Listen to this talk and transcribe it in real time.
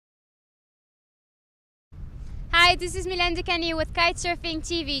Hi, this is Milene Decagny with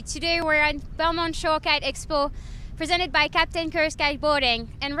KitesurfingTV. Today we're at Belmont Kite Expo presented by KIRK'S Kiteboarding.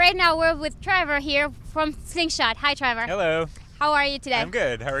 And right now we're with Trevor here from SLINGSHOT. Hi Trevor. Hello. How are you today? I'm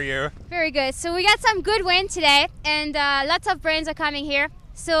good. How are you? Very good. So we got some good wind today and lots of brands are coming here.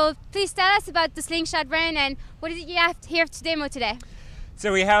 So please tell us about the SLINGSHOT brand and what do you have here to demo today?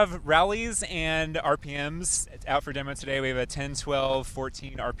 So we have rallies and RPMs out for demo today. We have a 10, 12,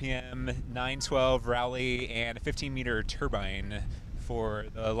 14 RPM, 9, 12 rally, and a 15-meter turbine for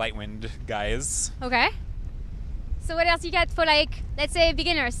the light wind guys. Okay. So what else you got for, like, let's say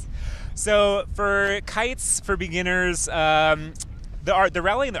beginners? So for kites for beginners, the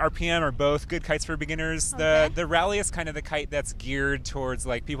rally and the RPM are both good kites for beginners. Okay. The rally is kind of the kite that's geared towards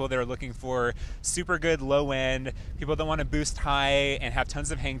like people that are looking for super good low end, people that want to boost high and have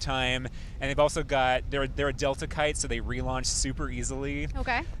tons of hang time. And they've also got they're a delta kite, so they relaunch super easily.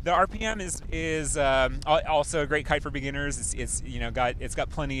 Okay. The RPM is also a great kite for beginners. It's got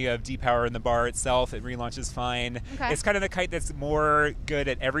plenty of D power in the bar itself. It relaunches fine. Okay. It's kind of the kite that's more good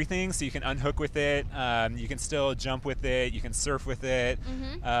at everything, so you can unhook with it. You can still jump with it. You can surf with it.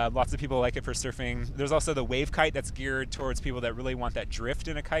 Lots of people like it for surfing. There's also the wave kite that's geared towards people that really want that drift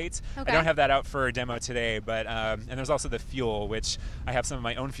in a kite. Okay. I don't have that out for a demo today, but and there's also the fuel, which I have some of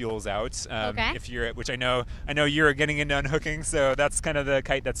my own fuels out. Okay. Which I know you're getting into unhooking, so that's kind of the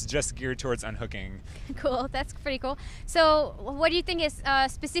kite that's just geared towards unhooking. Cool, that's pretty cool. So what do you think is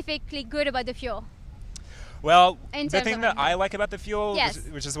specifically good about the fuel? Well, the thing that I like about the fuel, yes,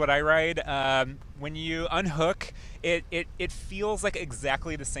 which is what I ride, when you unhook, it feels like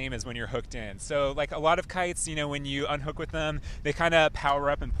exactly the same as when you're hooked in. So like a lot of kites, when you unhook with them, they kind of power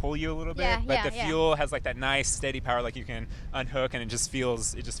up and pull you a little bit. But the fuel has like that nice steady power, like you can unhook, and it just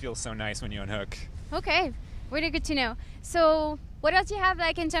feels so nice when you unhook. Okay, really good to know. So what else do you have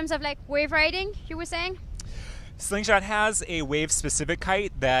like in terms of like wave riding, you were saying? SLINGSHOT has a wave-specific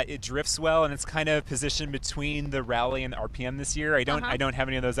kite that it drifts well, and it's kind of positioned between the rally and the RPM this year. I don't have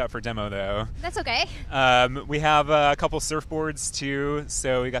any of those out for demo though. That's okay. We have a couple surfboards too.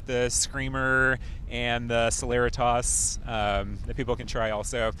 So we got the Screamer and the Solaritas that people can try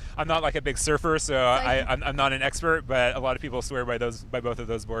also. I'm not like a big surfer, so I'm not an expert, but a lot of people swear by both of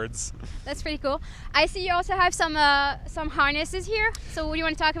those boards. That's pretty cool. I see you also have some harnesses here. So do you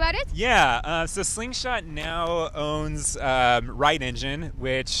want to talk about it? Yeah. So SLINGSHOT now owns Ride Engine,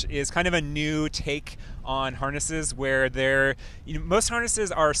 which is kind of a new take on harnesses where most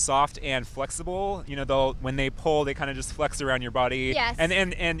harnesses are soft and flexible. When they pull, they kind of just flex around your body. Yes.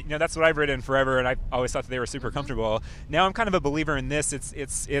 And that's what I've ridden forever, and I always thought that they were super comfortable. Now I'm kind of a believer in this.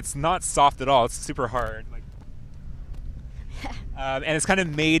 It's not soft at all. It's super hard. And it's kind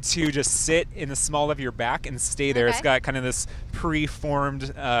of made to just sit in the small of your back and stay there. Okay. It's got kind of this preformed,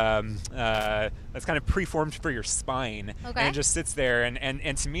 that's kind of preformed for your spine. Okay. And it just sits there.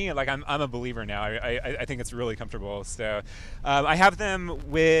 And to me, like I'm a believer now. I think it's really comfortable. So I have them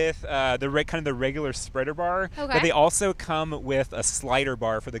with the regular spreader bar, okay, but they also come with a slider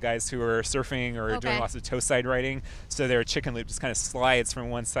bar for the guys who are surfing or doing lots of toe side riding. So their chicken loop just kind of slides from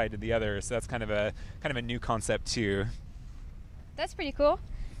one side to the other. So that's kind of a new concept too. That's pretty cool.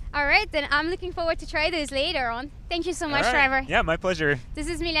 All right, then I'm looking forward to try those later on. Thank you so much, Trevor. Yeah, my pleasure. This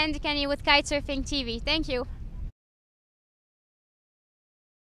is Milene Decagny with KitesurfingTV. Thank you.